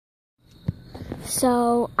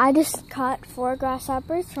So I just caught 4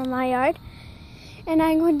 grasshoppers from my yard, and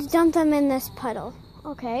I'm going to dump them in this puddle.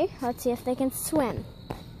 Okay, let's see if they can swim.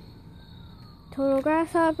 Total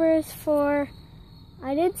grasshoppers 4.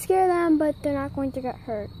 I did scare them, but they're not going to get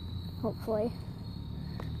hurt, hopefully.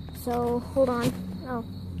 So hold on. Oh,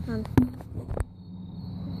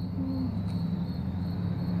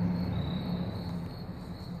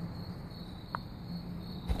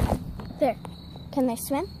 there. Can they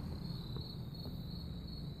swim?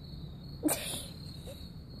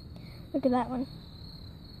 Look at that one.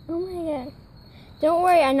 Oh my god. Don't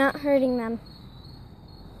worry, I'm not hurting them.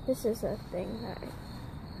 This is a thing that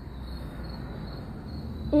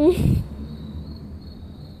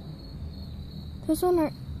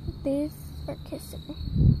these are kissing.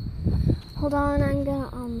 Hold on, I'm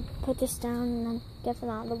gonna put this down and then get them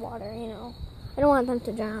out of the water, you know. I don't want them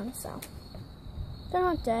to drown, so they're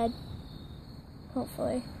not dead.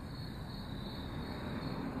 Hopefully.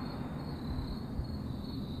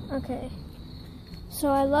 Okay. So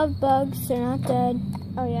I love bugs. They're not dead.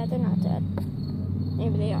 Oh yeah, they're not dead.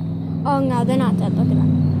 Maybe they are. Oh no, they're not dead. Look at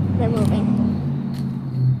them. They're moving.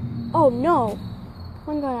 Oh no!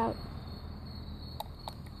 One got out.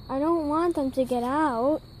 I don't want them to get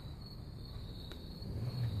out.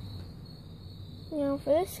 You know, for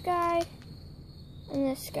this guy and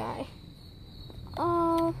this guy.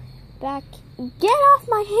 Oh, back. Get off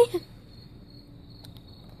my hand!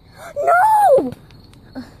 No!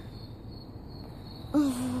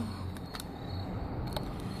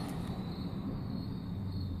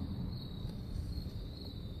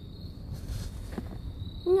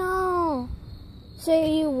 No. So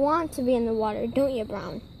you want to be in the water, don't you,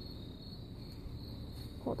 Brown?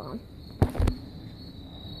 Hold on.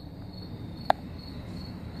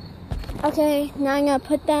 Okay, now I'm gonna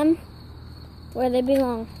put them where they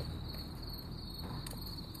belong.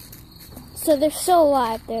 So they're still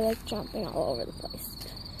alive. They're like jumping all over the place.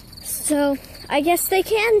 So I guess they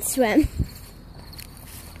can swim.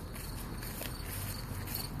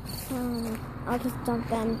 I'll just dump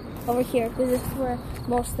them over here because this is where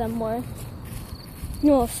most of them were.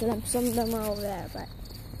 Most of them. Some of them are over there, but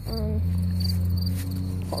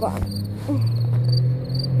hold on.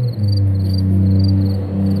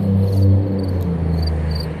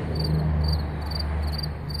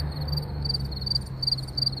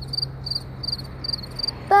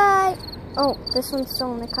 Bye. Oh, this one's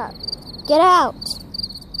still in the cup. Get out!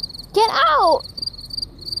 Get out!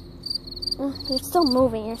 You're still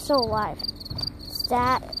moving. You're still alive.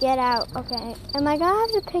 Stat, get out. Okay. Am I gonna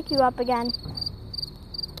have to pick you up again?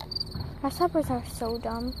 Grasshoppers are so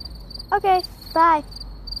dumb. Okay, bye.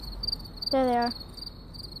 There they are.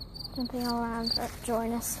 Jumping all around to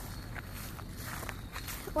join us.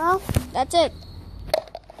 Well, that's it.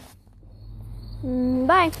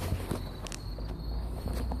 Bye.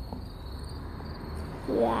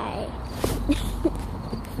 Bye.